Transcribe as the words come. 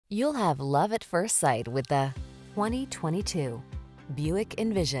You'll have love at first sight with the 2022 Buick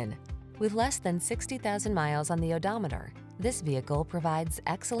Envision. With less than 60,000 miles on the odometer, this vehicle provides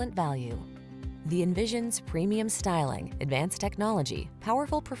excellent value. The Envision's premium styling, advanced technology,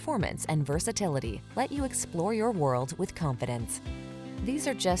 powerful performance, and versatility let you explore your world with confidence. These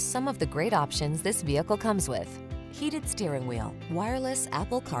are just some of the great options this vehicle comes with: heated steering wheel, wireless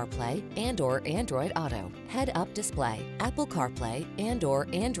Apple CarPlay and/or Android Auto, head-up display, Apple CarPlay and/or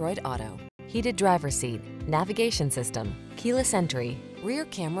Android Auto, heated driver's seat, navigation system, keyless entry, rear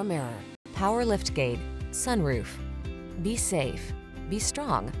camera mirror, power liftgate, sunroof. Be safe, be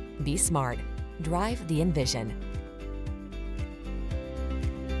strong, be smart. Drive the Envision.